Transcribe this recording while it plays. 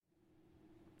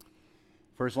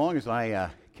For as long as I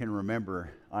can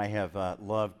remember, I have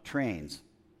loved trains.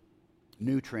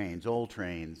 New trains, old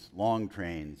trains, long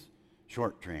trains,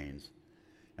 short trains.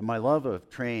 And my love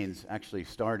of trains actually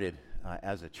started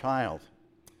as a child.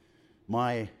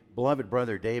 My beloved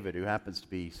brother David, who happens to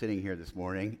be sitting here this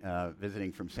morning,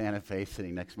 visiting from Santa Fe,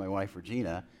 sitting next to my wife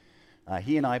Regina,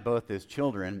 he and I both as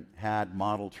children had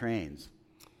model trains.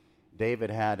 David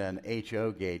had an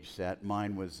HO gauge set.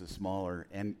 Mine was the smaller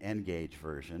N gauge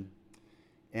version.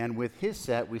 And with his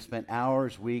set, we spent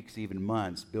hours, weeks, even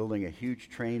months building a huge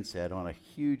train set on a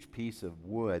huge piece of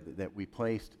wood that we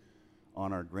placed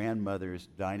on our grandmother's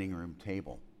dining room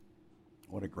table.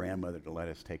 What a grandmother to let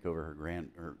us take over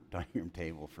her dining room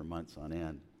table for months on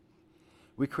end.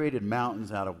 We created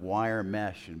mountains out of wire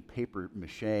mesh and paper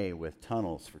mache with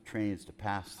tunnels for trains to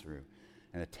pass through,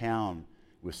 and a town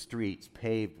with streets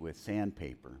paved with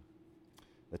sandpaper.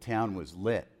 The town was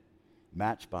lit.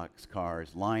 Matchbox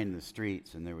cars lined the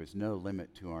streets, and there was no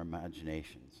limit to our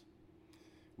imaginations.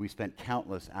 We spent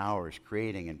countless hours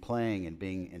creating and playing and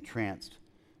being entranced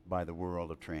by the world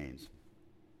of trains.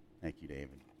 Thank you,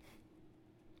 David.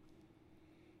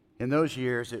 In those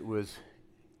years, it was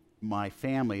my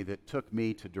family that took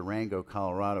me to Durango,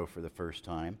 Colorado for the first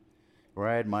time, where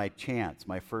I had my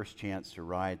first chance to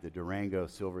ride the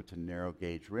Durango-Silverton Narrow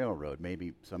Gauge Railroad.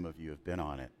 Maybe some of you have been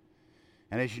on it.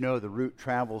 And as you know, the route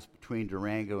travels between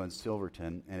Durango and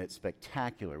Silverton, and it's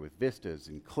spectacular with vistas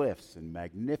and cliffs and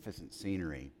magnificent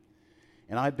scenery.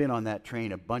 And I've been on that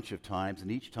train a bunch of times,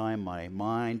 and each time my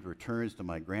mind returns to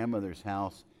my grandmother's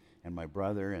house and my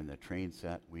brother and the train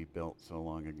set we built so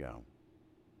long ago.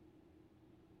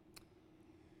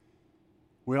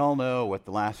 We all know what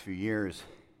the last few years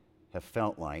have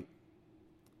felt like.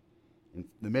 In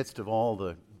the midst of all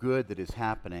the good that is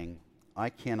happening, I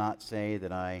cannot say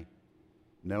that I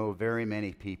know very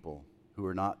many people who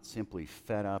are not simply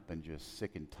fed up and just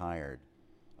sick and tired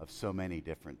of so many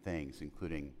different things,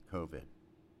 including COVID.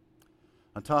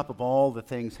 On top of all the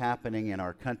things happening in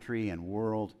our country and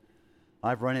world,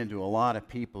 I've run into a lot of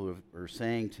people who are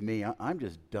saying to me, I'm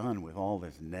just done with all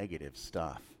this negative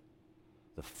stuff.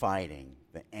 The fighting,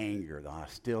 the anger, the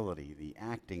hostility, the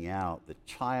acting out, the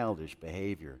childish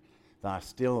behavior, the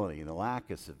hostility, the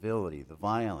lack of civility, the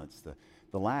violence,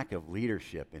 the lack of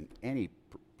leadership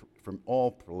from all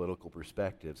political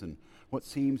perspectives, and what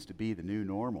seems to be the new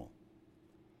normal.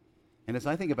 And as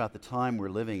I think about the time we're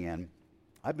living in,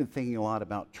 I've been thinking a lot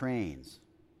about trains,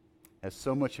 as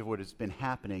so much of what has been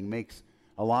happening makes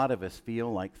a lot of us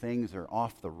feel like things are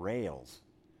off the rails,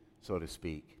 so to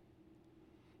speak.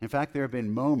 In fact, there have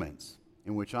been moments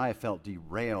in which I have felt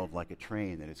derailed like a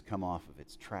train that has come off of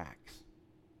its tracks.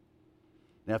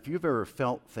 Now, if you've ever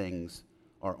felt things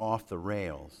are off the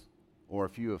rails, or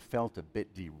if you have felt a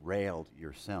bit derailed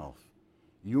yourself,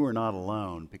 you are not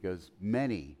alone, because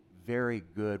many very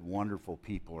good, wonderful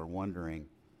people are wondering,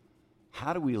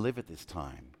 how do we live at this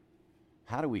time?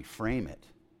 How do we frame it?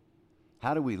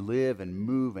 How do we live and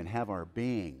move and have our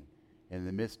being in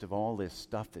the midst of all this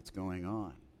stuff that's going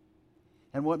on?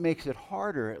 And what makes it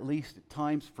harder, at least at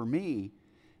times for me,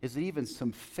 is that even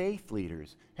some faith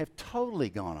leaders have totally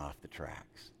gone off the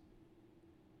tracks.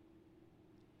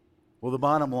 Well, the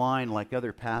bottom line, like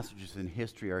other passages in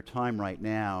history, our time right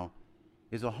now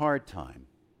is a hard time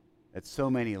at so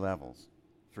many levels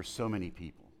for so many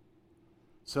people.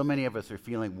 So many of us are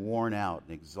feeling worn out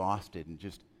and exhausted and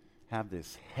just have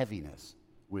this heaviness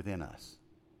within us.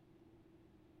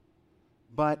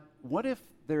 But what if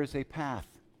there is a path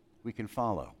we can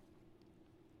follow?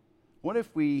 What if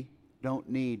we don't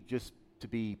need just to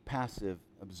be passive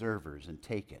observers and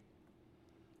take it?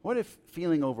 What if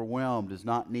feeling overwhelmed does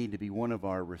not need to be one of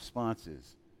our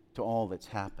responses to all that's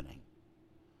happening?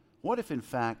 What if, in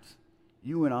fact,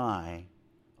 you and I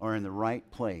are in the right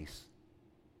place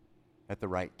at the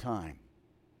right time?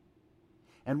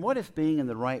 And what if being in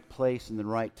the right place in the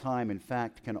right time, in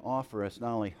fact, can offer us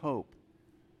not only hope,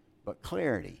 but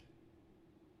clarity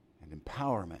and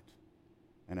empowerment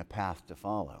and a path to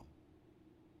follow?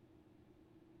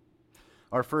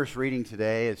 Our first reading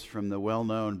today is from the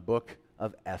well-known book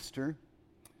of Esther.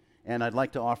 And I'd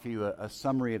like to offer you a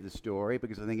summary of the story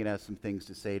because I think it has some things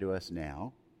to say to us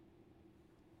now.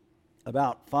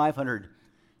 About 500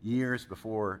 years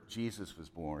before Jesus was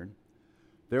born,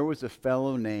 there was a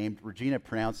fellow named, Regina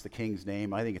pronounced the king's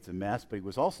name, I think it's a mess, but he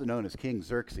was also known as King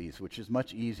Xerxes, which is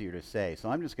much easier to say. So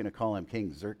I'm just going to call him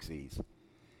King Xerxes.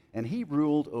 And he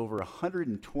ruled over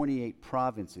 128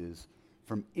 provinces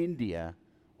from India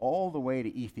all the way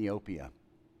to Ethiopia.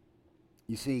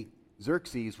 You see,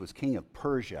 Xerxes was king of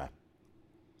Persia.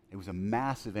 It was a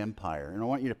massive empire. And I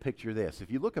want you to picture this. If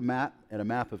you look at a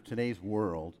map of today's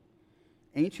world,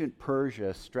 Ancient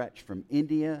Persia stretched from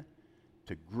India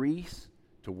to Greece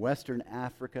to Western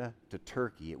Africa to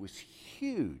Turkey. It was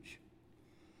huge.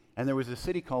 And there was a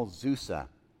city called Susa,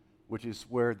 which is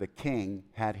where the king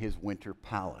had his winter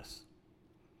palace.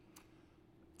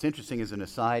 It's interesting, as an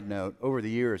aside note, over the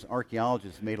years,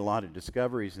 archaeologists made a lot of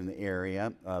discoveries in the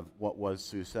area of what was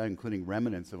Susa, including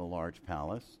remnants of a large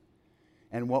palace.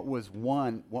 And what was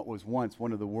once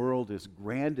one of the world's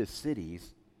grandest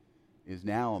cities is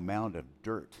now a mound of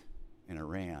dirt in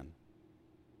Iran.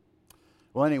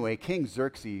 Well, anyway, King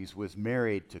Xerxes was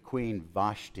married to Queen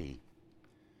Vashti.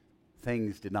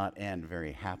 Things did not end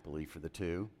very happily for the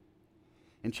two.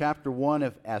 In chapter 1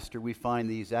 of Esther, we find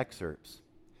these excerpts.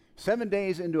 7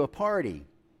 days into a party,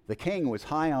 the king was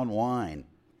high on wine.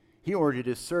 He ordered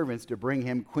his servants to bring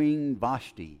him Queen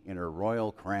Vashti in her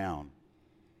royal crown.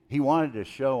 He wanted to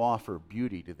show off her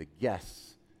beauty to the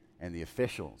guests and the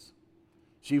officials.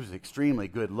 She was extremely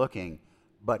good looking,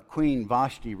 but Queen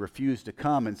Vashti refused to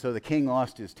come, and so the king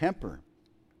lost his temper.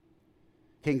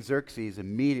 King Xerxes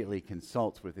immediately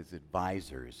consults with his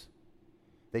advisors.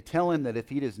 They tell him that if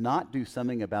he does not do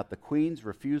something about the queen's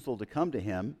refusal to come to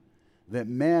him, that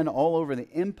men all over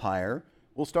the empire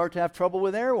will start to have trouble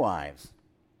with their wives.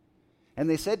 And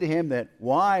they said to him that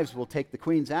wives will take the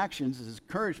queen's actions as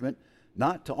encouragement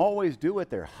not to always do what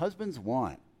their husbands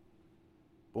want.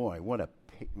 Boy,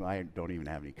 I don't even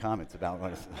have any comments about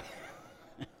what I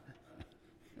said.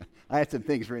 I had some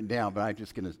things written down, but I'm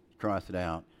just going to cross it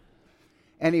out.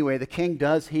 Anyway, the king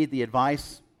does heed the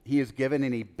advice he is given,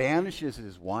 and he banishes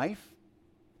his wife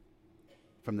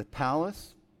from the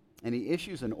palace, and he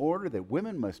issues an order that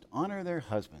women must honor their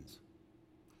husbands.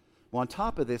 Well, on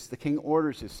top of this, the king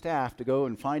orders his staff to go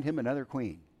and find him another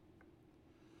queen.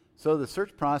 So the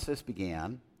search process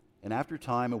began, and after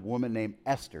time, a woman named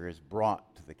Esther is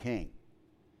brought to the king.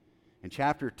 In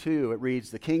chapter 2, it reads,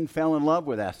 the king fell in love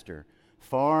with Esther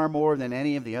far more than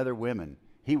any of the other women.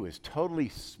 He was totally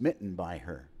smitten by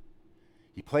her.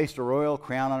 He placed a royal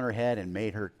crown on her head and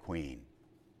made her queen.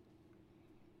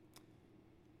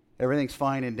 Everything's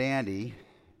fine and dandy,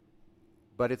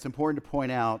 but it's important to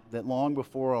point out that long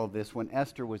before all this, when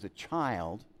Esther was a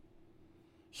child,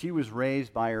 she was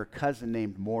raised by her cousin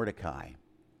named Mordecai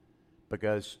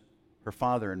because her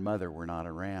father and mother were not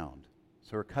around.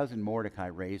 So her cousin Mordecai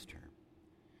raised her.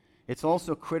 It's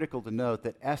also critical to note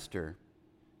that Esther,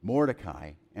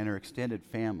 Mordecai, and her extended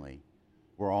family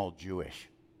were all Jewish.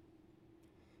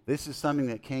 This is something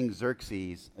that King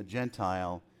Xerxes, a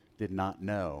Gentile, did not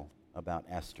know about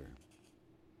Esther.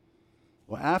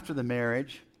 Well, after the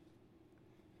marriage,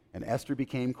 and Esther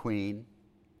became queen,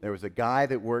 there was a guy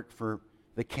that worked for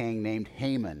the king named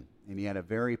Haman, and he had a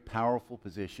very powerful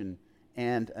position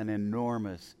and an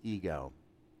enormous ego.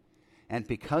 And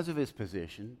because of his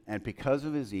position and because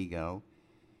of his ego,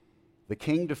 the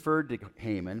king deferred to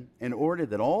Haman and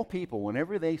ordered that all people,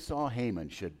 whenever they saw Haman,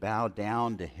 should bow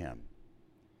down to him.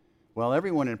 Well,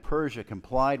 everyone in Persia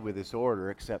complied with this order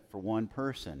except for one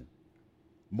person,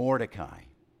 Mordecai,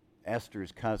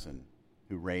 Esther's cousin,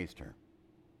 who raised her.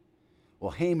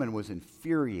 Well, Haman was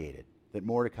infuriated that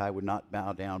Mordecai would not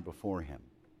bow down before him.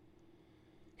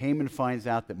 Haman finds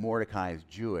out that Mordecai is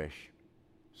Jewish,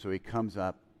 so he comes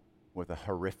up with a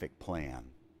horrific plan.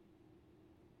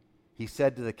 He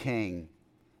said to the king,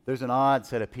 there's an odd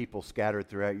set of people scattered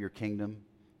throughout your kingdom.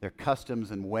 Their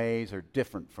customs and ways are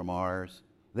different from ours.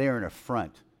 They are an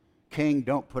affront. King,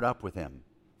 don't put up with them.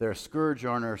 They're a scourge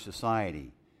on our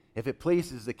society. If it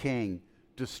pleases the king,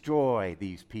 destroy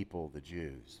these people, the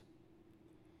Jews.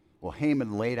 Well,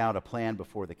 Haman laid out a plan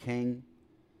before the king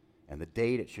and the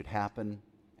date it should happen,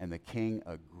 and the king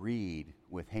agreed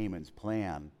with Haman's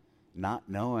plan, not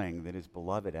knowing that his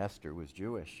beloved Esther was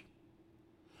Jewish.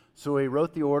 So he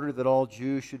wrote the order that all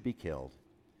Jews should be killed.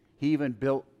 He even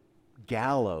built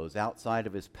gallows outside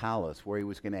of his palace where he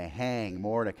was going to hang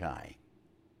Mordecai.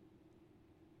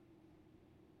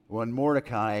 When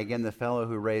Mordecai, again the fellow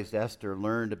who raised Esther,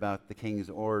 learned about the king's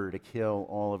order to kill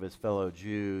all of his fellow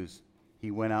Jews,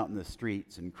 he went out in the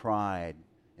streets and cried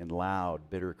in loud,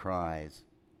 bitter cries.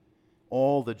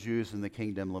 All the Jews in the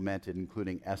kingdom lamented,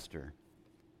 including Esther.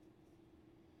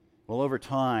 Well, over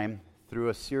time, through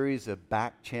a series of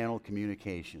back-channel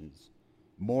communications,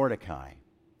 Mordecai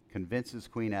convinces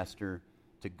Queen Esther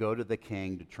to go to the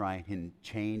king to try and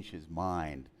change his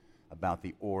mind about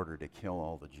the order to kill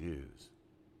all the Jews.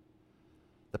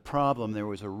 The problem, there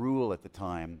was a rule at the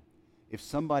time, if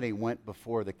somebody went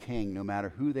before the king, no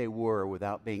matter who they were,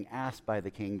 without being asked by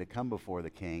the king to come before the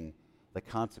king, the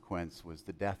consequence was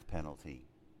the death penalty.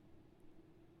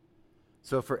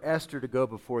 So for Esther to go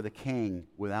before the king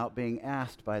without being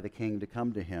asked by the king to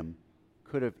come to him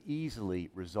could have easily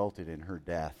resulted in her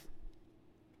death.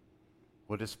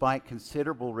 Well, despite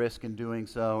considerable risk in doing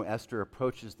so, Esther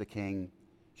approaches the king.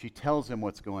 She tells him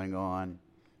what's going on.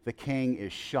 The king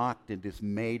is shocked and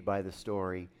dismayed by the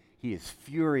story. He is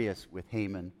furious with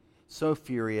Haman, so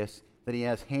furious that he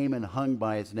has Haman hung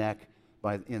by his neck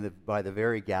by the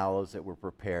very gallows that were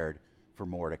prepared for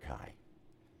Mordecai.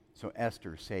 So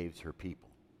Esther saves her people.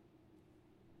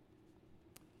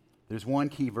 There's one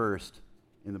key verse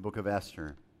in the book of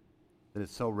Esther that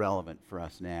is so relevant for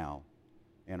us now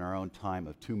in our own time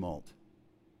of tumult.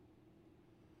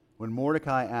 When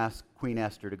Mordecai asked Queen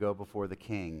Esther to go before the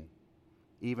king,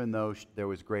 even though there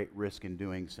was great risk in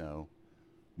doing so,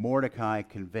 Mordecai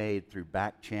conveyed through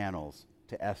back channels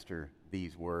to Esther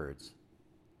these words.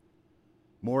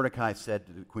 Mordecai said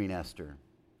to Queen Esther,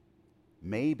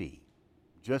 maybe,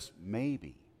 just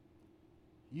maybe,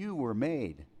 you were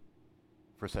made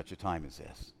for such a time as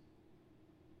this.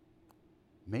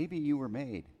 Maybe you were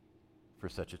made for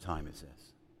such a time as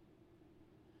this.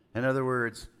 In other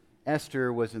words,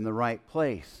 Esther was in the right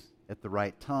place at the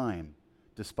right time,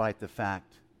 despite the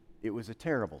fact it was a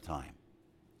terrible time.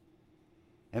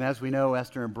 And as we know,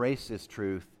 Esther embraced this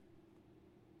truth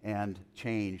and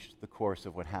changed the course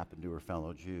of what happened to her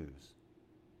fellow Jews.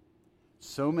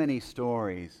 So many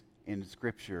stories in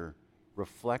Scripture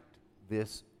reflect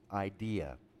this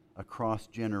idea across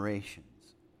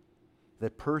generations,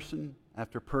 that person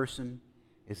after person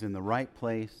is in the right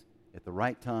place at the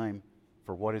right time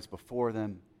for what is before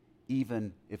them,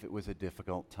 even if it was a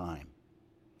difficult time.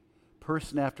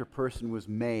 Person after person was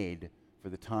made for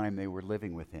the time they were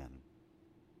living within.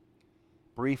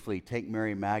 Briefly, take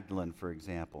Mary Magdalene, for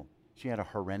example. She had a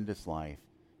horrendous life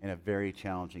in a very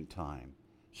challenging time.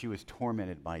 She was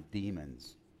tormented by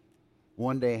demons.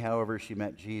 One day, however, she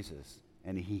met Jesus,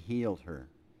 and he healed her.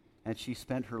 And she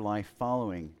spent her life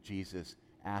following Jesus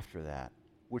after that,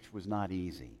 which was not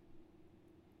easy.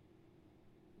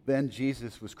 Then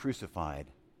Jesus was crucified.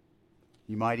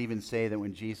 You might even say that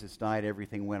when Jesus died,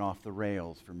 everything went off the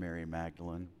rails for Mary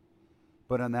Magdalene.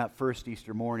 But on that first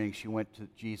Easter morning, she went to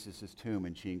Jesus' tomb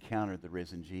and she encountered the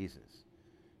risen Jesus.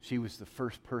 She was the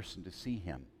first person to see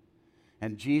him.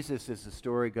 And Jesus, as the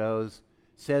story goes,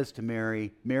 says to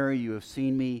Mary, Mary, you have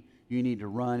seen me. You need to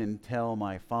run and tell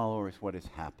my followers what has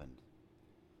happened.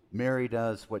 Mary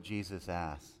does what Jesus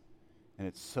asks. And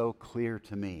it's so clear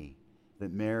to me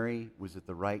that Mary was at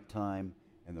the right time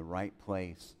and the right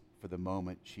place for the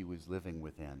moment she was living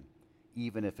within,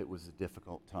 even if it was a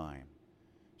difficult time.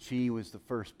 She was the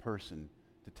first person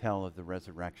to tell of the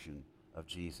resurrection of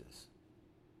Jesus.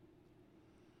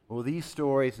 Well, these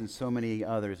stories and so many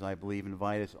others, I believe,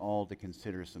 invite us all to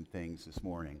consider some things this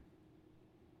morning.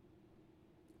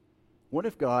 What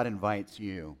if God invites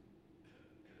you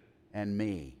and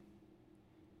me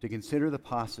to consider the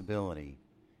possibility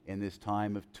in this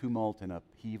time of tumult and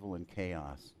upheaval and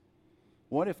chaos?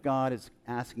 What if God is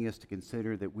asking us to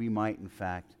consider that we might, in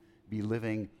fact, be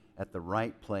living at the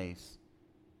right place,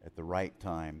 at the right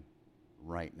time,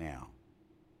 right now?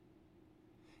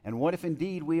 And what if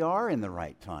indeed we are in the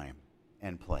right time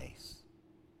and place?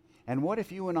 And what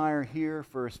if you and I are here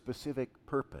for a specific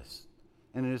purpose,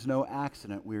 and it is no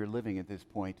accident we are living at this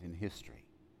point in history?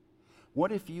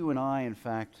 What if you and I, in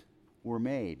fact, were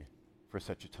made for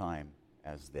such a time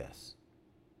as this?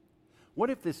 What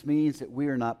if this means that we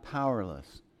are not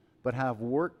powerless, but have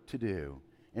work to do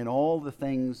in all the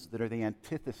things that are the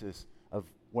antithesis of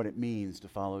what it means to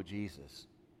follow Jesus?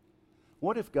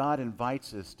 What if God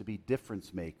invites us to be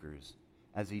difference makers,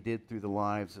 as he did through the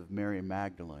lives of Mary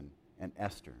Magdalene and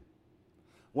Esther?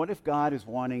 What if God is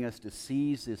wanting us to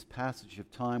seize this passage of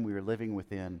time we are living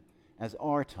within as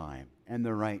our time and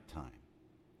the right time?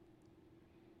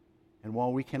 And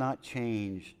while we cannot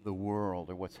change the world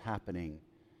or what's happening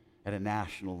at a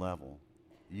national level,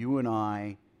 you and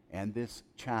I and this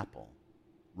chapel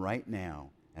right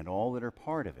now and all that are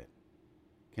part of it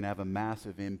can have a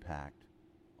massive impact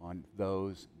on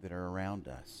those that are around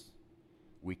us.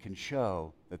 We can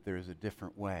show that there is a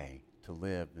different way to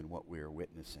live than what we are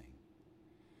witnessing.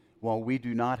 While we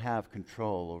do not have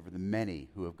control over the many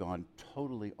who have gone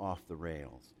totally off the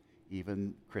rails,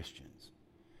 even Christians,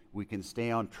 we can stay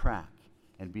on track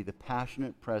and be the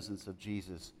passionate presence of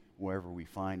Jesus wherever we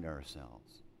find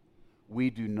ourselves. We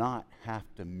do not have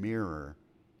to mirror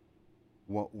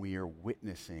what we are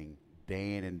witnessing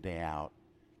day in and day out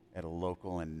at a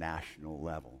local and national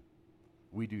level.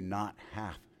 We do not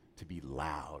have to be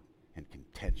loud and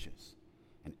contentious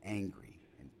and angry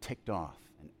and ticked off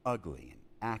and ugly and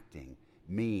acting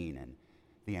mean and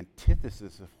the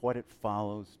antithesis of what it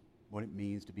follows, what it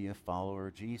means to be a follower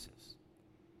of Jesus.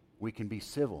 We can be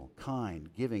civil, kind,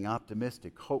 giving,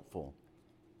 optimistic, hopeful,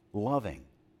 loving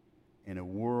in a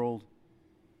world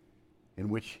in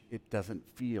which it doesn't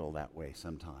feel that way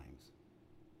sometimes?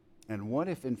 And what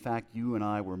if, in fact, you and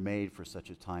I were made for such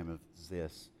a time as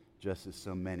this, just as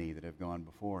so many that have gone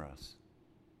before us?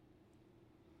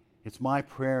 It's my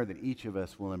prayer that each of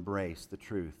us will embrace the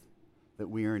truth that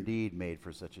we are indeed made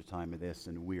for such a time as this,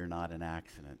 and we are not an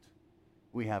accident.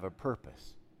 We have a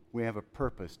purpose. We have a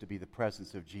purpose to be the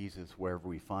presence of Jesus wherever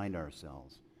we find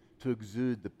ourselves, to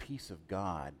exude the peace of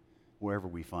God wherever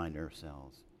we find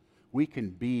ourselves. We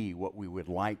can be what we would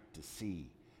like to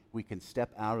see. We can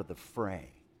step out of the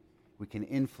fray. We can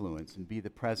influence and be the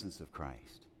presence of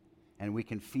Christ. And we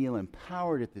can feel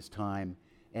empowered at this time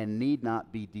and need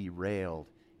not be derailed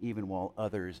even while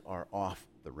others are off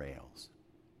the rails.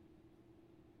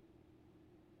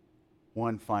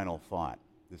 One final thought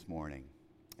this morning,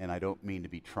 and I don't mean to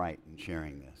be trite in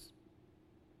sharing this.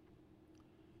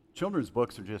 Children's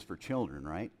books are just for children,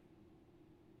 right?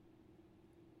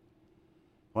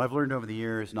 Well, I've learned over the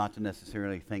years not to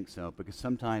necessarily think so, because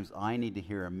sometimes I need to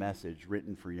hear a message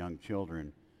written for young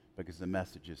children because the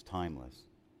message is timeless.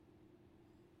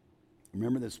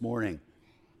 Remember this morning,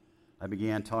 I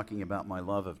began talking about my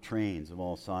love of trains of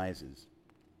all sizes.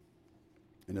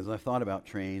 And as I thought about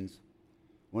trains,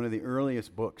 one of the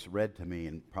earliest books read to me,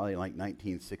 in probably like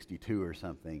 1962 or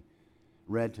something,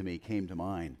 read to me, came to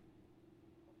mind.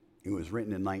 It was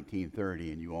written in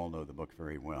 1930, and you all know the book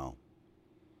very well.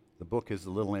 The book is The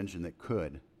Little Engine That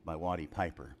Could by Watty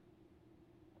Piper.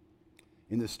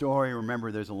 In the story,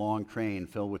 remember, there's a long train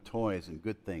filled with toys and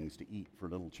good things to eat for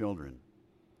little children.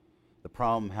 The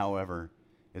problem, however,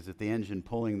 is that the engine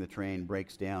pulling the train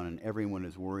breaks down, and everyone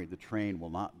is worried the train will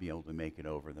not be able to make it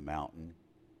over the mountain.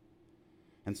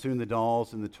 And soon the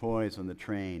dolls and the toys on the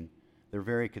train, they're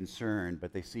very concerned,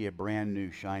 but they see a brand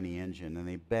new shiny engine, and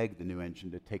they beg the new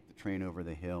engine to take the train over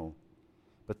the hill.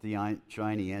 But the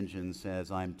shiny engine says,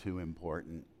 "I'm too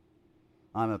important.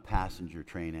 I'm a passenger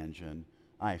train engine.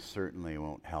 I certainly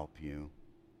won't help you."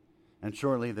 And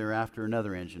shortly thereafter,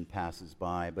 another engine passes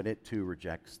by, but it too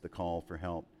rejects the call for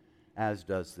help, as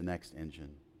does the next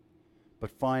engine.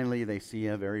 But finally, they see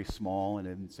a very small and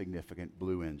insignificant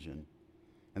blue engine.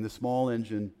 And the small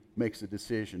engine makes a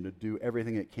decision to do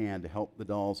everything it can to help the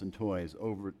dolls and toys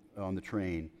over on the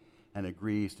train, and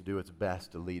agrees to do its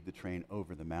best to lead the train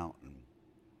over the mountain.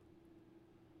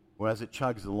 Well, as it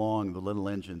chugs along, the little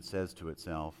engine says to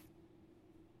itself,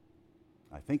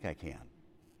 "I think I can.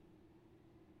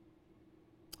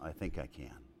 I think I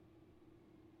can."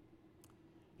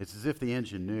 It's as if the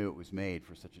engine knew it was made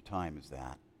for such a time as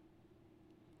that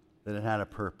it had a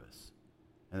purpose,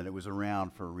 and that it was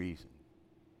around for a reason,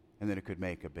 and that it could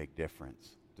make a big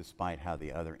difference, despite how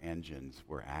the other engines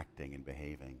were acting and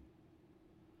behaving.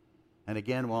 And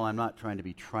again, while I'm not trying to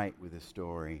be trite with this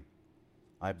story,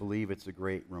 I believe it's a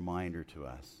great reminder to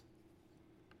us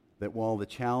that while the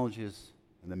challenges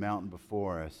and the mountain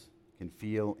before us can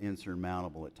feel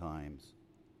insurmountable at times,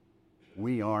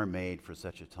 we are made for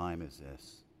such a time as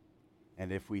this.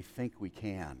 And if we think we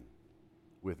can,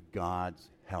 with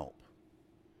God's help,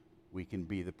 we can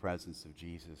be the presence of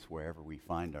Jesus wherever we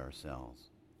find ourselves.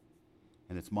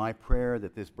 And it's my prayer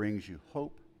that this brings you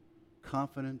hope,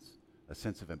 confidence, a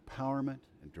sense of empowerment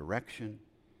and direction,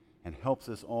 and helps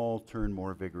us all turn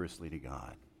more vigorously to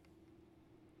God.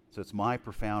 So it's my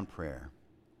profound prayer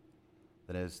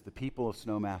that as the people of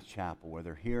Snowmass Chapel,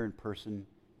 whether here in person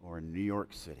or in New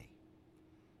York City,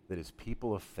 that as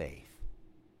people of faith,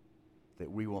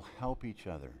 that we will help each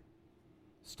other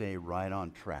stay right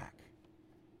on track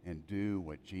and do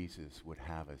what Jesus would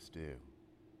have us do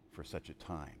for such a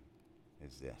time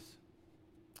as this.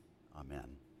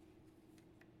 Amen.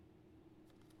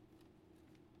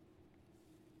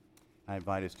 I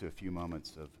invite us to a few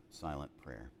moments of silent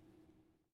prayer.